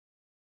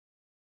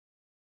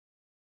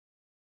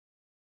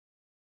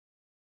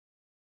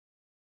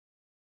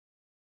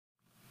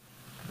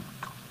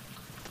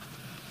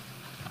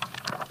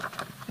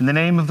In the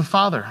name of the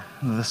Father,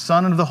 and of the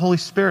Son, and of the Holy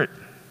Spirit.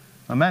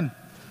 Amen.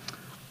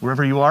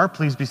 Wherever you are,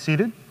 please be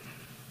seated.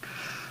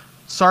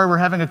 Sorry, we're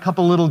having a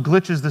couple little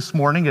glitches this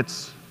morning.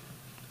 It's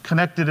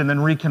connected and then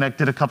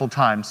reconnected a couple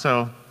times.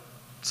 So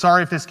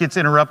sorry if this gets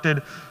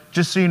interrupted.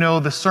 Just so you know,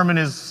 the sermon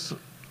is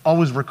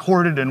always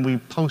recorded and we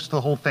post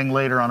the whole thing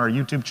later on our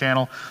YouTube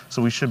channel,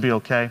 so we should be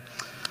okay.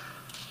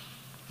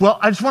 Well,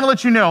 I just want to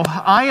let you know,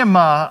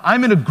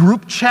 I'm in a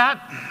group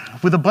chat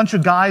with a bunch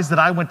of guys that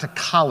I went to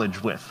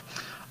college with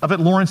up at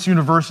Lawrence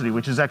University,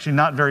 which is actually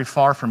not very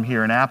far from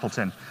here in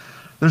Appleton.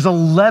 There's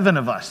 11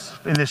 of us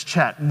in this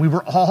chat, and we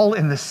were all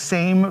in the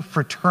same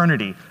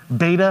fraternity,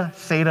 Beta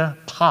Theta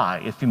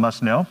Pi, if you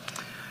must know.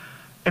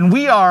 And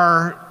we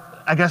are,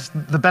 I guess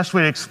the best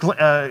way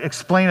to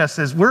explain us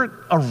is we're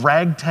a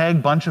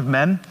ragtag bunch of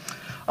men,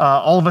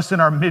 all of us in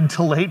our mid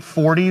to late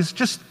 40s,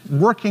 just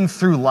working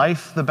through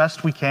life the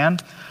best we can.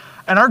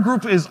 And our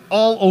group is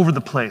all over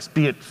the place,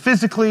 be it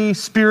physically,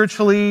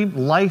 spiritually,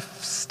 life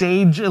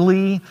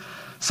stagely.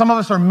 Some of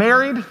us are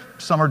married,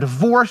 some are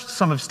divorced,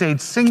 some have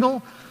stayed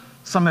single,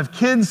 some have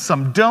kids,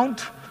 some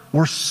don't.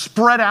 We're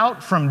spread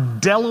out from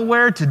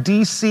Delaware to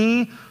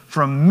DC,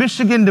 from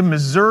Michigan to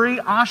Missouri,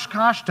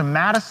 Oshkosh to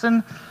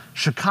Madison,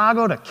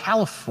 Chicago to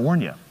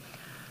California.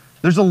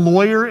 There's a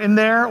lawyer in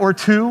there or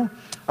two,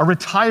 a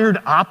retired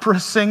opera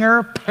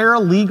singer,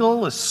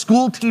 paralegal, a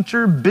school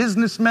teacher,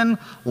 businessman,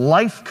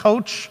 life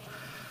coach,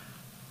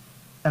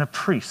 and a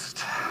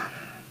priest.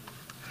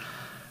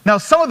 Now,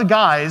 some of the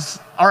guys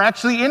are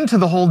actually into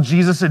the whole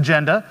Jesus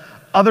agenda.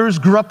 Others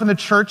grew up in the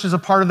church as a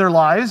part of their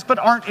lives, but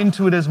aren't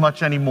into it as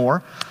much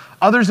anymore.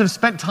 Others have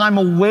spent time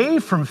away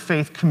from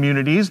faith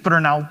communities, but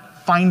are now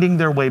finding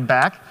their way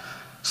back.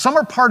 Some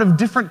are part of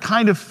different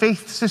kind of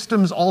faith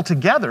systems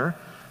altogether,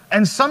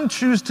 and some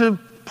choose to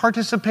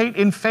participate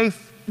in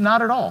faith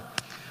not at all.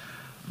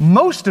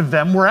 Most of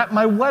them were at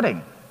my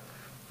wedding.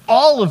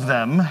 All of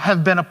them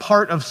have been a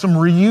part of some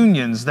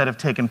reunions that have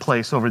taken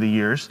place over the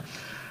years.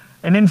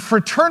 And in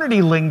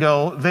fraternity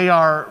lingo, they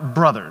are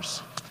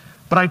brothers.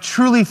 But I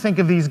truly think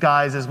of these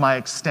guys as my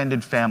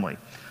extended family.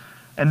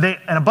 And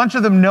a bunch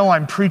of them know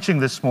I'm preaching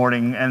this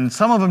morning, and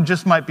some of them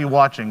just might be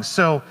watching.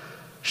 So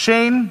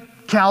Shane,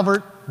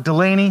 Calvert,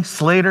 Delaney,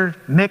 Slater,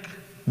 Nick,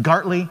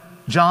 Gartley,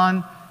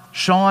 John,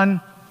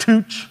 Sean,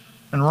 Tooch,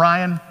 and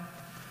Ryan.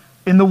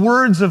 In the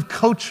words of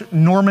Coach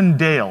Norman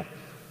Dale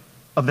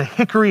of the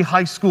Hickory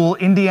High School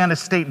Indiana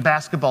State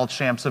basketball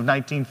champs of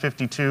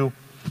 1952,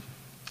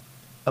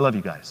 I love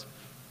you guys.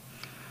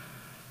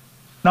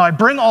 Now, I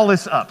bring all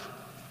this up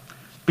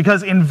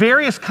because in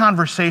various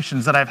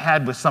conversations that I've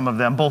had with some of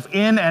them, both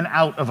in and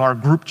out of our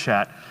group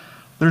chat,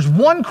 there's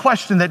one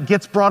question that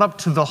gets brought up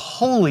to the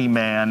holy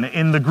man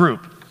in the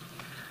group.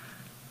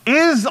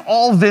 Is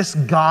all this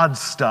God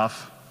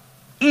stuff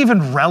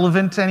even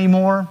relevant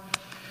anymore?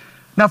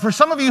 Now, for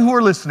some of you who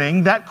are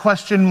listening, that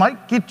question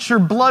might get your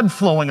blood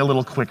flowing a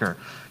little quicker.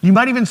 You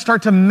might even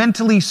start to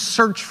mentally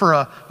search for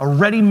a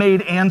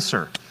ready-made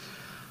answer.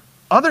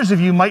 Others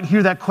of you might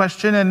hear that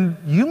question and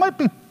you might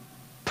be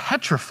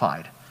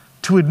petrified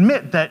to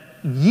admit that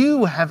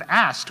you have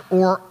asked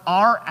or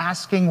are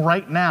asking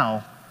right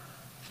now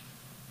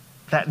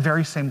that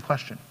very same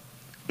question.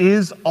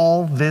 Is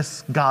all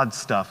this God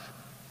stuff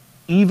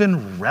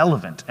even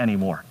relevant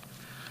anymore?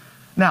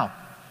 Now,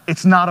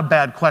 it's not a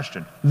bad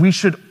question. We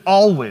should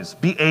always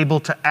be able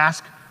to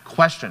ask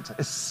questions,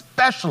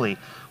 especially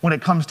when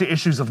it comes to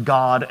issues of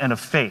God and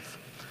of faith.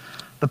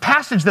 The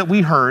passage that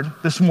we heard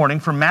this morning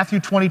from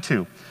Matthew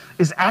 22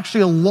 is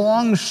actually a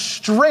long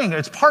string,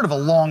 it's part of a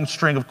long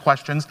string of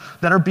questions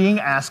that are being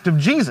asked of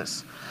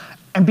Jesus.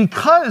 And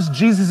because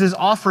Jesus is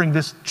offering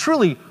this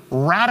truly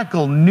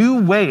radical new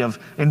way of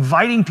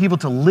inviting people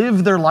to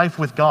live their life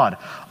with God,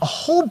 a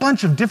whole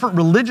bunch of different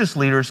religious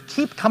leaders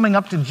keep coming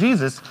up to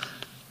Jesus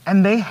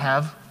and they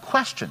have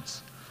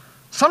questions.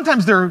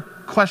 Sometimes their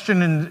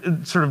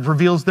question sort of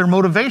reveals their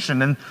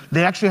motivation and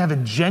they actually have a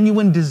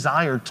genuine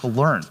desire to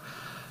learn.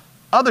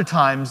 Other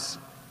times,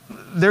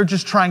 they're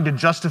just trying to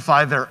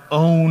justify their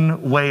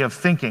own way of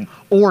thinking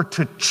or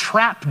to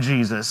trap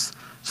Jesus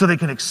so they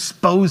can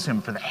expose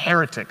him for the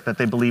heretic that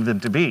they believe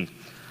him to be.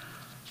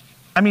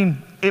 I mean,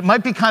 it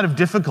might be kind of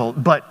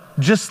difficult, but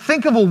just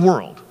think of a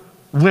world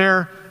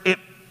where it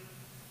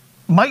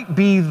might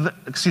be,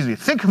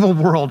 think of a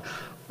world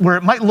where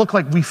it might look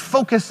like we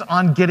focus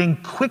on getting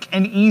quick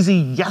and easy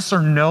yes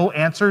or no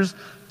answers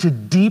to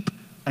deep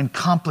and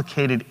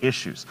complicated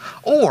issues.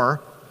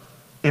 Or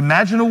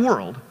imagine a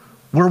world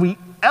where we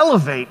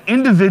elevate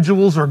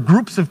individuals or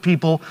groups of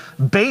people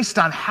based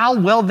on how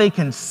well they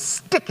can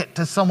stick it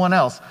to someone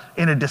else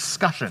in a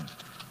discussion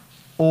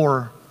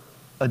or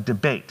a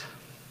debate.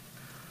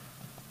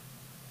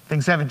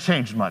 Things haven't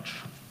changed much,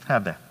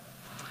 have they?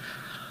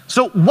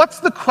 So what's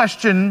the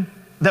question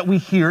that we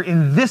hear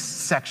in this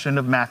section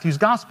of Matthew's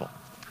gospel?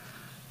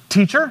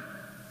 Teacher,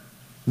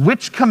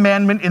 which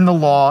commandment in the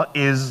law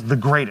is the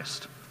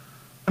greatest?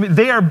 I mean,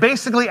 they are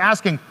basically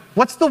asking,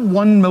 what's the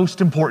one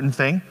most important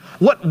thing?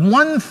 What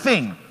one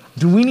thing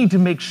do we need to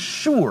make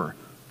sure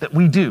that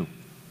we do?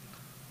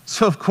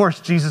 So, of course,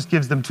 Jesus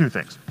gives them two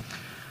things.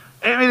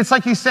 I mean, it's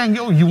like he's saying,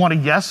 yo, you want a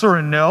yes or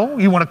a no?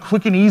 You want a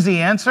quick and easy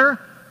answer?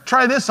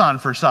 Try this on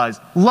for size.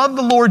 Love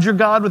the Lord your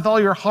God with all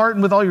your heart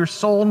and with all your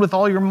soul and with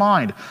all your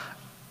mind.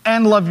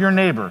 And love your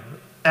neighbor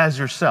as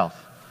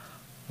yourself.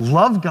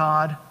 Love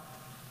God,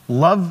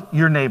 love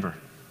your neighbor.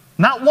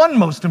 Not one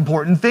most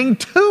important thing,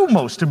 two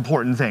most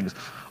important things.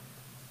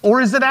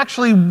 Or is it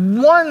actually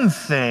one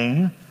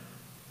thing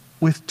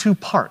with two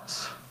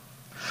parts?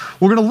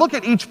 We're going to look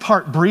at each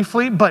part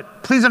briefly,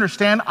 but please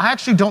understand, I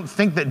actually don't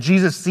think that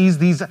Jesus sees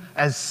these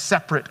as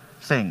separate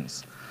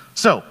things.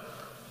 So,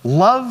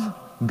 love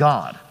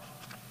God.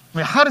 I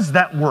mean, how does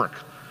that work?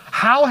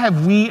 How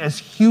have we as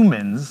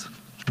humans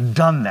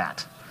done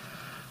that?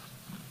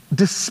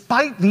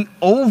 Despite the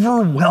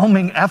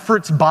overwhelming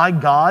efforts by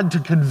God to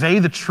convey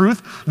the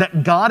truth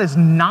that God is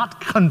not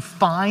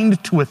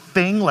confined to a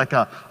thing like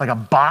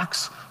a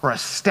box or a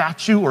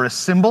statue or a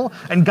symbol,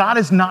 and God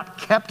is not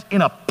kept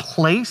in a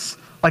place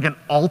like an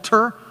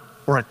altar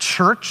or a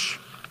church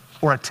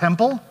or a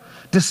temple,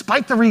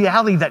 despite the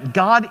reality that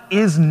God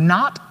is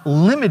not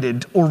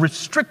limited or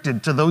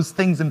restricted to those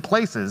things and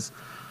places,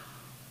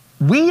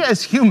 we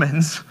as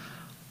humans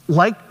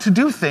like to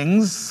do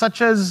things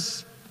such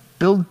as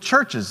build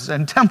churches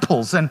and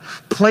temples and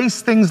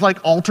place things like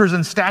altars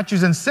and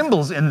statues and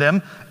symbols in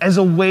them as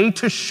a way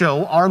to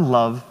show our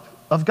love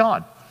of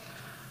God.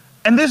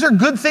 And these are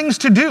good things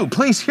to do.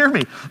 Please hear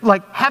me.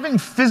 Like having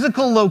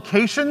physical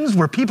locations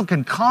where people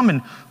can come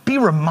and be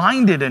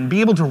reminded and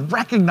be able to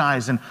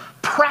recognize and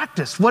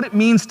practice what it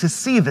means to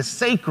see the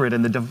sacred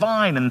and the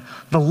divine and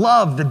the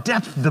love, the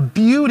depth, the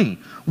beauty.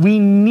 We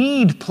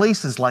need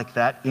places like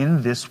that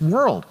in this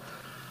world.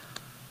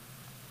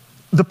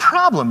 The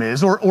problem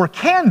is, or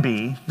can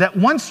be, that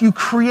once you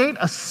create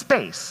a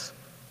space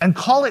and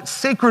call it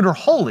sacred or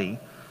holy,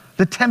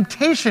 the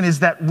temptation is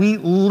that we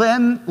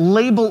then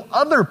label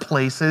other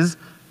places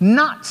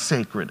not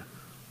sacred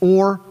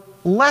or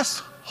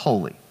less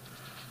holy.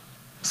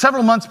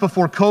 Several months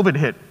before COVID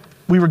hit,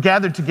 we were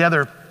gathered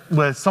together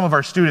with some of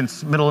our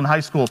students, middle and high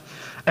school,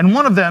 and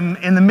one of them,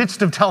 in the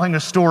midst of telling a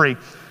story,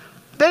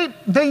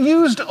 they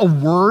used a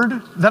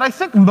word that I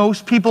think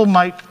most people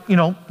might,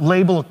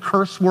 label a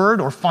curse word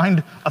or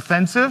find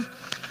offensive.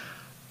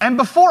 And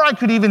before I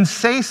could even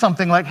say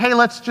something like, hey,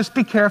 let's just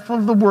be careful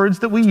of the words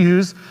that we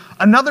use,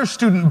 another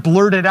student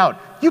blurted out,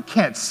 you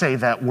can't say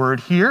that word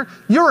here.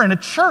 You're in a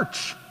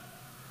church.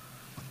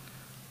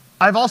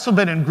 I've also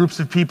been in groups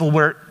of people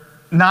where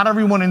not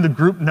everyone in the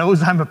group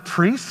knows I'm a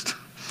priest.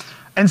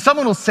 And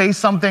someone will say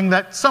something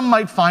that some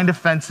might find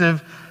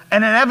offensive,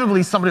 and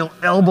inevitably somebody will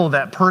elbow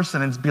that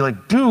person and be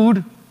like,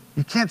 dude,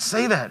 you can't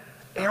say that.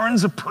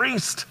 Aran's a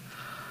priest.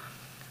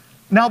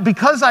 Now,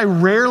 because I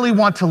rarely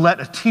want to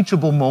let a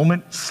teachable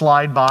moment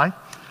slide by,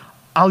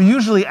 I'll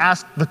usually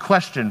ask the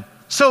question,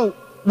 so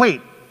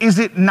wait, is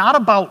it not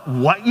about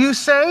what you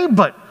say,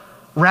 but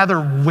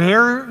rather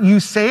where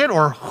you say it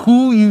or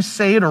who you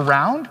say it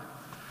around?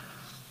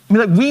 I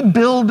mean, like, we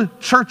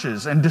build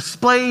churches and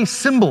display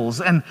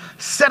symbols and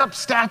set up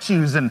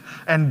statues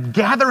and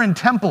gather in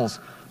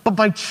temples, but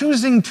by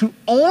choosing to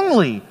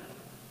only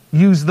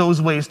use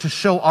those ways to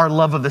show our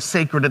love of the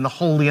sacred and the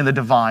holy and the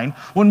divine,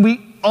 when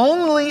we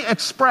only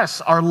express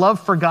our love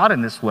for God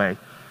in this way,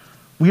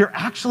 we are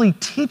actually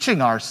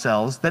teaching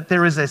ourselves that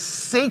there is a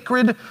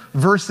sacred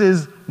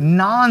versus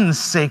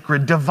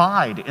non-sacred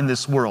divide in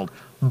this world.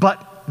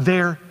 But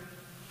there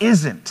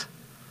isn't.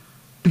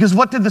 Because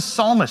what did the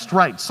psalmist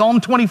write? Psalm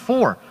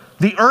 24,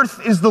 the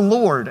earth is the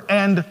Lord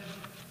and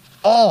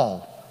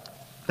all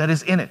that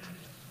is in it.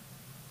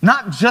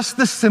 Not just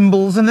the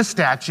symbols and the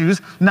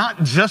statues,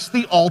 not just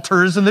the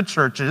altars and the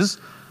churches.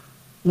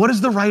 What is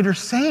the writer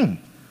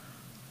saying?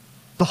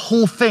 The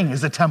whole thing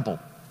is a temple.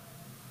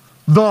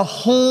 The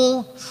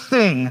whole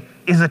thing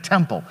is a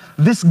temple.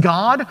 This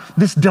God,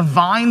 this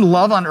divine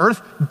love on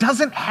earth,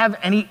 doesn't have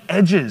any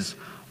edges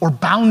or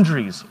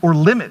boundaries or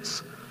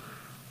limits.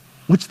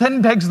 Which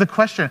then begs the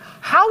question,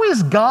 how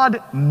is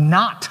God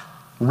not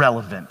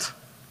relevant?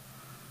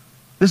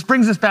 This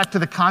brings us back to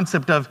the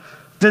concept of,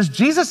 does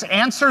Jesus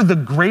answer the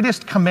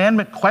greatest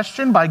commandment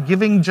question by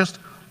giving just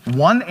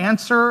one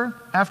answer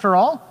after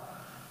all?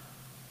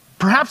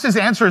 Perhaps his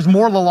answer is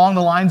more along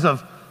the lines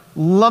of,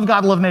 love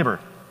God, love neighbor.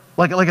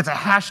 Like it's a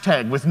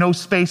hashtag with no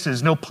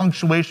spaces, no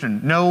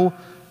punctuation, no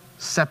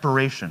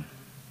separation.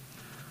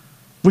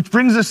 Which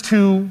brings us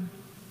to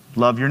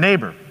love your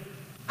neighbor.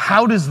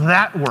 How does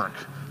that work?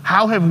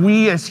 How have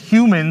we as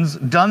humans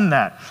done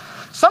that?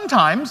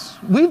 Sometimes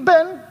we've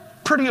been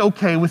pretty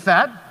okay with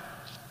that.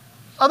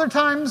 Other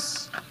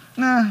times,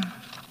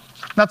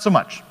 not so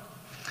much.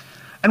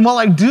 And while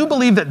I do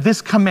believe that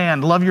this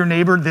command, love your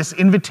neighbor, this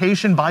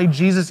invitation by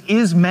Jesus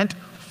is meant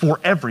for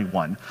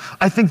everyone,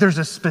 I think there's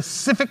a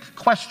specific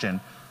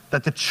question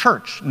that the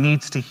church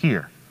needs to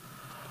hear.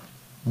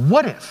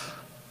 What if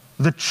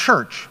the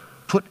church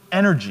put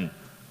energy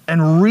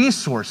and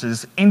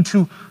resources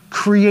into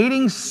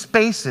creating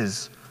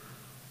spaces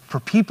for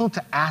people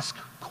to ask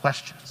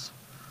questions?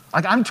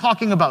 Like, I'm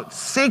talking about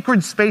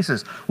sacred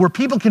spaces where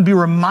people can be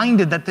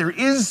reminded that there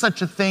is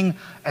such a thing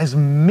as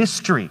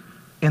mystery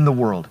in the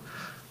world.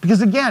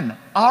 Because again,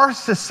 our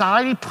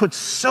society puts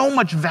so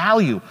much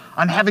value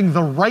on having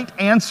the right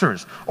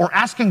answers or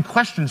asking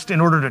questions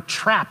in order to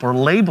trap or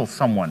label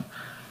someone.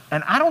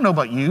 And I don't know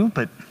about you,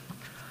 but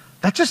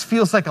that just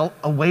feels like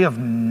a way of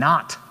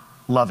not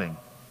loving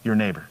your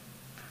neighbor.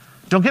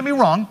 Don't get me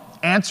wrong,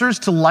 answers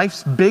to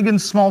life's big and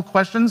small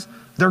questions,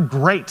 they're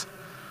great.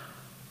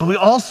 But we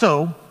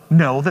also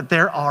know that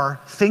there are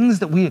things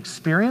that we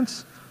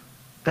experience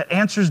that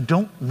answers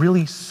don't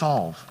really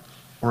solve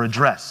or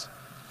address.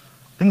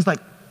 Things like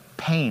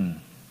pain,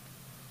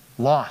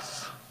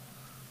 loss,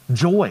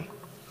 joy.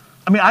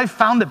 I mean, I've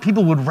found that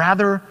people would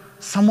rather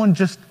someone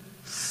just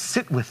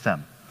sit with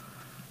them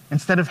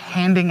instead of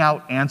handing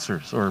out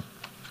answers or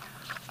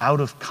out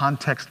of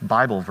context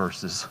Bible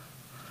verses.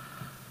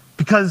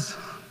 Because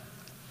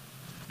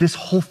this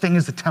whole thing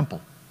is a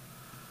temple.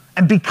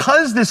 And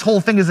because this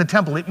whole thing is a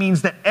temple, it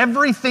means that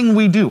everything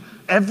we do,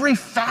 every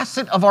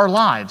facet of our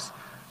lives,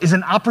 is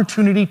an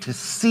opportunity to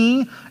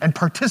see and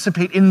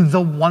participate in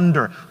the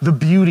wonder, the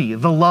beauty,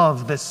 the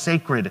love, the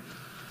sacred,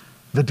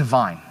 the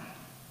divine.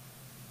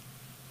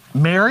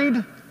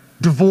 Married,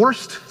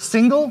 divorced,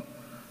 single,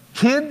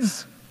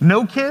 kids,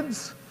 no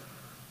kids,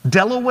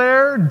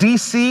 Delaware,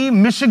 DC,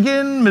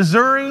 Michigan,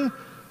 Missouri,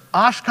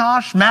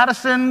 Oshkosh,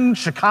 Madison,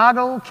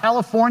 Chicago,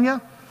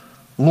 California,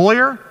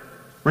 lawyer,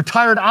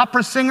 retired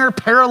opera singer,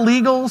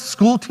 paralegal,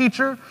 school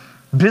teacher,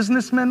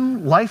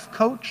 businessman, life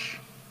coach,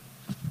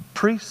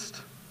 priest.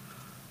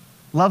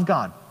 Love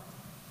God.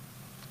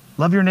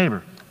 Love your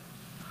neighbor.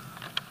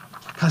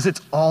 Because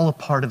it's all a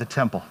part of the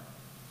temple.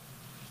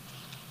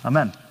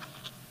 Amen.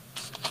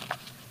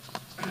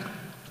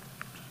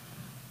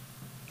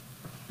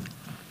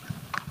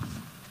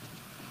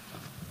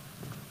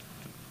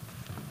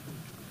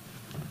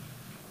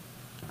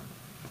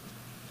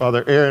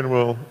 Father Aran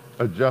will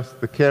adjust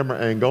the camera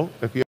angle.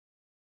 If you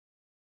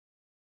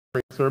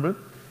have a sermon,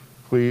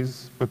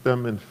 please put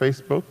them in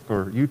Facebook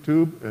or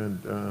YouTube,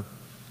 and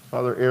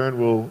Father Aran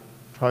will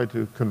try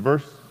to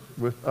converse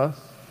with us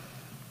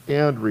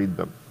and read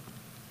them.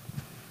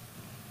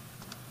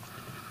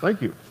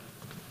 Thank you.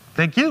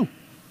 Thank you.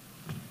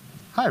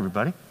 Hi,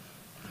 everybody.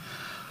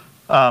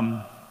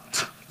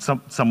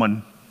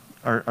 Someone,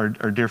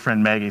 our dear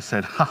friend Maggie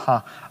said,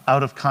 haha,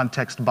 out of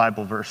context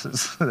Bible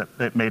verses.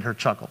 that made her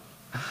chuckle.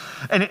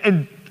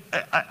 And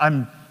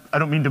I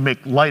don't mean to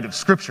make light of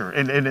Scripture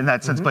in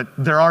that sense, but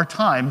there are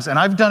times, and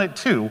I've done it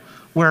too,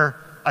 where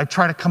I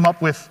try to come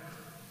up with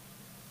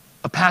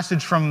a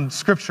passage from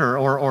Scripture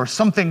or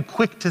something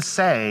quick to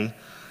say,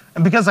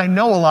 and because I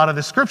know a lot of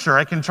the Scripture,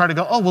 I can try to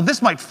go, oh, well,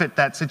 this might fit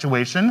that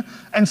situation,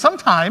 and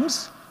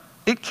sometimes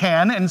it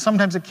can, and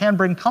sometimes it can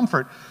bring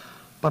comfort,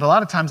 but a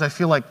lot of times I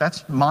feel like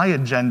that's my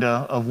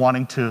agenda of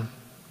wanting to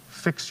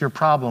fix your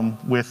problem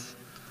with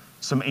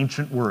some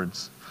ancient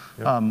words,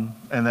 and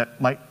that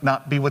might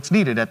not be what's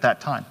needed at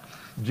that time.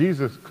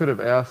 Jesus could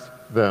have asked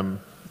them,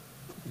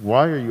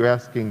 why are you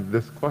asking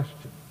this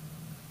question?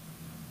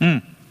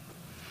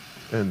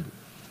 And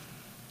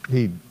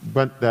he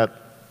went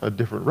a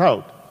different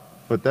route,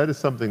 but that is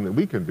something that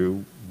we can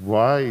do.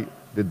 Why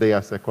did they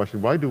ask that question?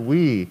 Why do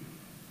we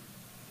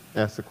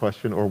ask the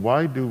question, or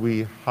why do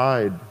we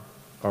hide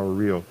our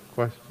real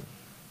question?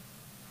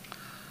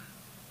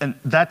 And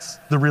that's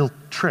the real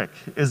trick,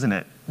 isn't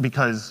it?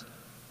 Because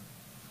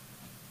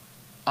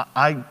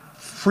I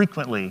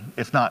frequently,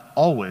 if not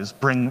always,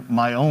 bring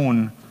my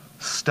own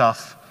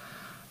stuff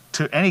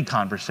to any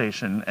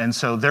conversation, and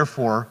so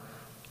therefore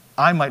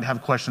I might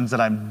have questions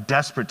that I'm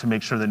desperate to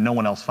make sure that no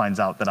one else finds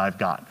out that I've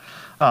got.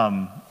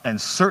 And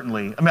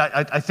certainly, I mean,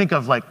 I think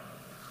of like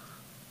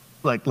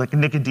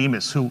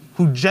Nicodemus, who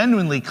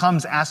genuinely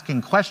comes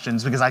asking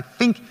questions because I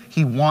think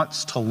he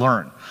wants to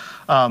learn.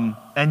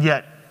 And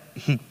yet,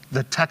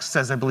 the text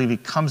says, I believe, he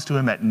comes to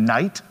him at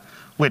night,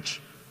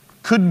 which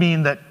could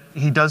mean that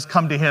he does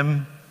come to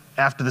him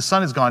after the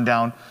sun has gone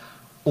down,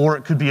 or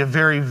it could be a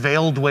very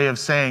veiled way of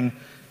saying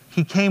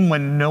he came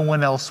when no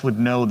one else would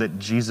know that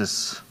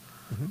Jesus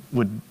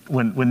when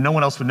no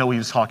one else would know he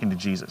was talking to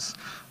Jesus.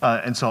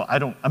 And so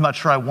I'm not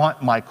sure I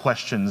want my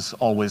questions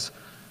always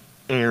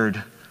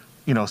aired,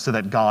 so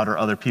that God or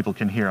other people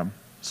can hear them.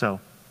 So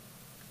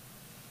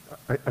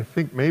I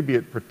think maybe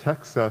it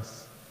protects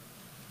us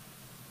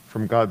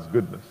from God's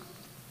goodness.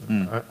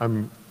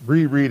 I'm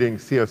rereading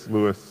C.S.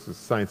 Lewis's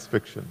science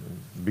fiction. In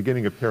the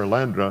beginning of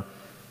Perelandra,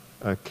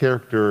 a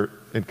character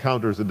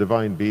encounters a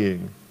divine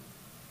being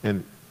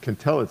and can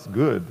tell it's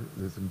good,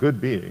 it's a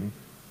good being,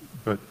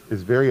 but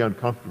is very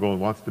uncomfortable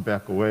and wants to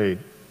back away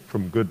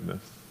from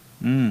goodness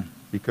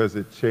because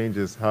it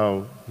changes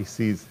how he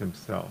sees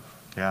himself.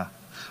 Yeah.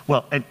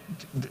 Well,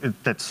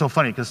 that's so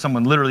funny because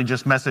someone literally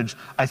just messaged,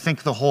 I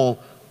think the whole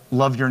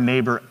love your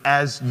neighbor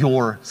as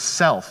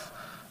yourself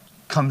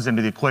comes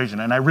into the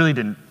equation. And I really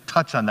didn't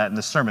touch on that in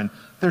the sermon.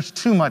 There's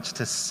too much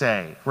to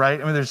say, right?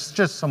 I mean, there's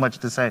just so much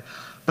to say.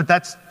 But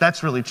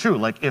that's really true.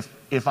 Like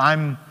if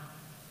I'm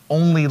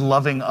only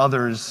loving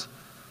others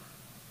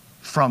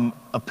from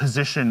a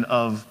position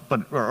of,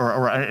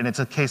 and it's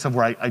a case of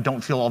where I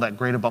don't feel all that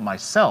great about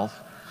myself,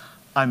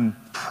 I'm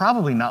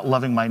probably not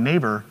loving my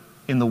neighbor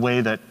in the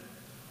way that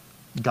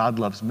God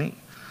loves me.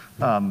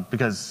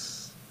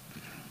 Because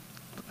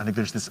I think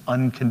there's this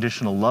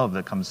unconditional love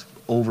that comes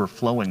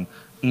overflowing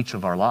each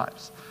of our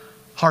lives.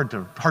 Hard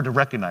to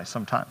recognize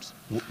sometimes.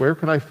 Where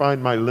can I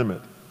find my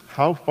limit?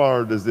 How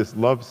far does this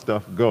love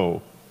stuff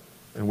go?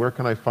 And where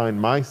can I find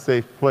my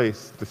safe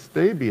place to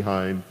stay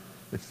behind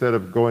instead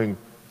of going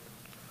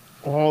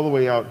all the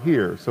way out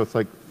here? So it's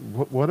like,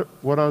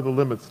 what are the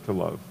limits to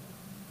love?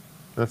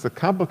 That's a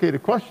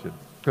complicated question,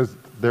 because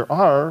there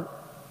are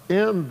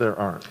and there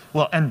aren't.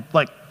 Well, and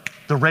like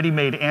the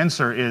ready-made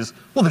answer is,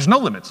 well, there's no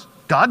limits.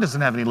 God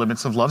doesn't have any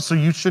limits of love, so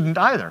you shouldn't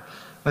either.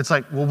 But it's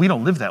like, well, we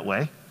don't live that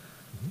way.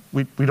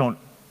 We don't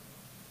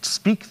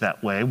speak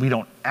that way. We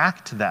don't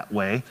act that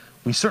way.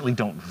 We certainly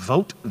don't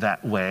vote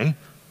that way.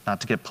 Not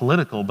to get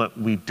political, but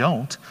we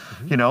don't.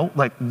 You know,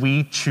 like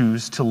we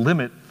choose to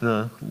limit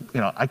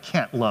I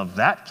can't love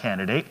that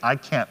candidate. I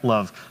can't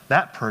love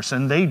that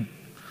person. They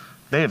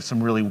have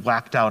some really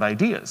whacked out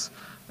ideas.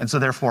 And so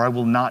therefore I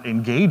will not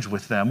engage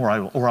with them, or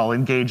I'll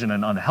engage in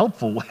an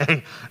unhelpful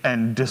way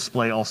and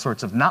display all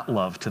sorts of not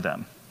love to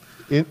them.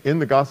 In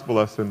the gospel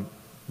lesson,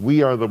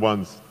 we are the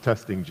ones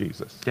testing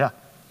Jesus. Yeah.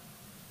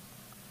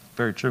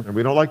 Very true. And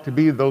we don't like to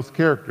be those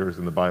characters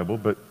in the Bible,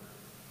 but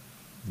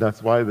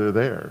that's why they're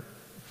there,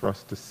 for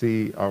us to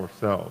see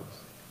ourselves.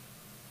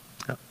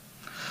 Yeah.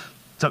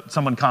 So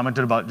someone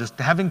commented about just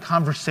having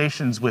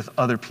conversations with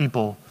other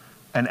people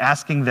and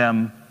asking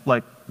them,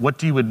 like, what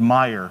do you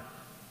admire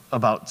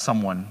about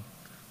someone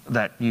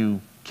that you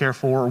care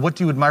for, or what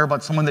do you admire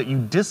about someone that you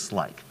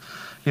dislike?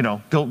 You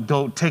know,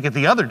 go take it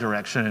the other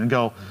direction and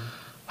go,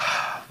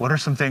 what are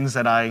some things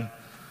that I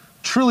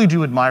truly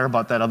do admire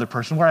about that other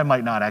person where I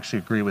might not actually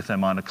agree with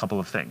them on a couple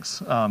of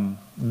things?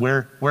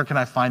 Where can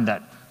I find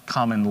that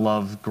common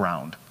love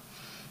ground?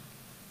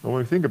 Well,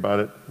 when we think about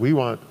it, we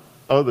want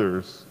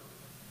others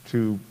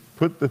to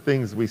put the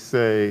things we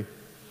say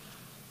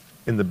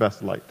in the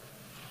best light.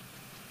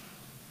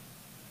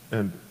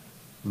 And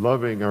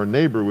loving our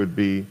neighbor would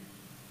be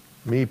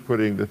me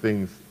putting the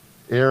things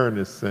Aran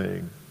is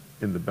saying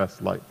in the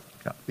best light.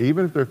 Yeah.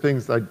 Even if they're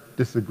things I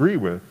disagree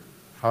with,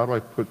 how do I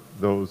put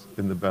those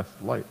in the best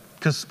light?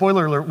 Because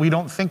spoiler alert, we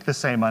don't think the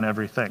same on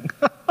everything.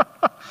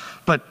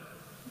 But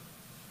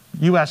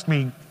you asked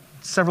me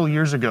several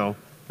years ago,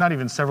 not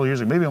even several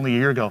years ago, maybe only a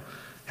year ago,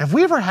 have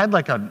we ever had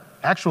like an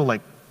actual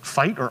like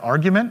fight or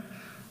argument?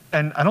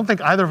 And I don't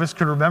think either of us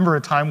could remember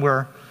a time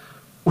where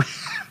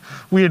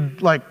we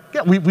had like,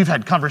 yeah, we've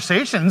had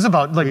conversations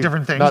about like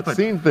different things. Not but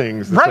seen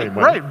things the right, same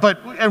way. Right,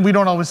 and we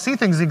don't always see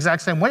things the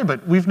exact same way,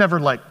 but we've never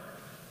like,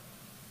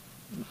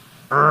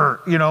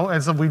 you know,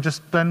 and so we've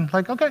just been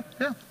like, okay,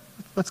 yeah,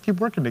 let's keep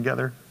working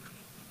together.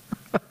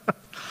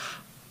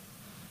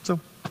 So,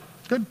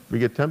 good. We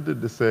get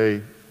tempted to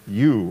say,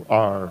 you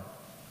are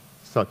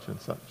such and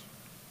such.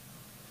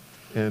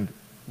 And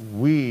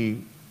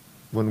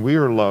when we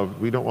are loved,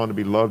 we don't want to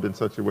be loved in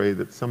such a way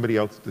that somebody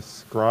else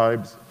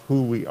describes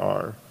who we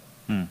are.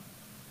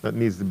 That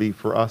needs to be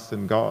for us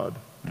and God.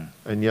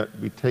 And yet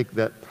we take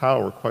that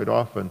power quite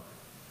often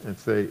and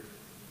say,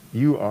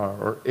 you are,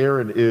 or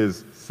Aran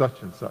is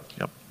such and such.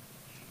 Yep.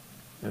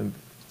 And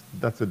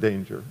that's a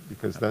danger,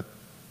 because that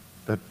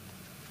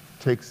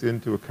takes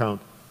into account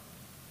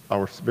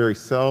our very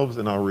selves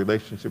and our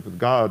relationship with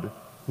God,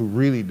 who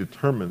really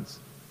determines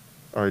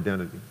our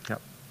identity.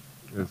 Yep.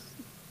 As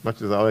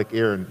much as I like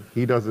Aran,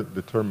 he doesn't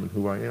determine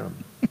who I am.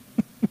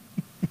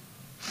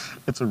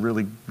 It's a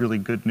really, really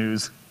good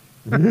news.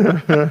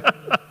 That's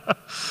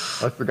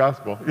the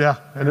gospel. Yeah.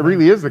 And it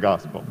really is the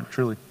gospel.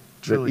 Truly.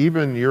 That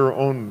even your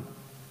own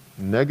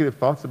negative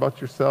thoughts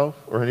about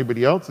yourself or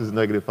anybody else's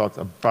negative thoughts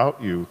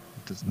about you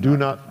do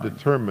not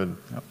determine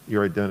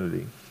your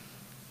identity.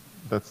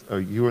 That's a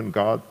you and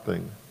God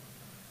thing.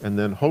 And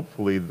then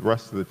hopefully the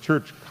rest of the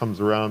church comes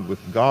around with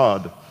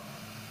God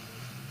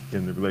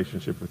in the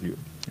relationship with you.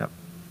 Yep.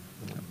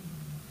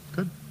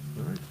 Good.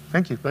 All right.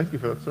 Thank you. Thank you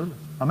for that sermon.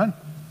 Amen.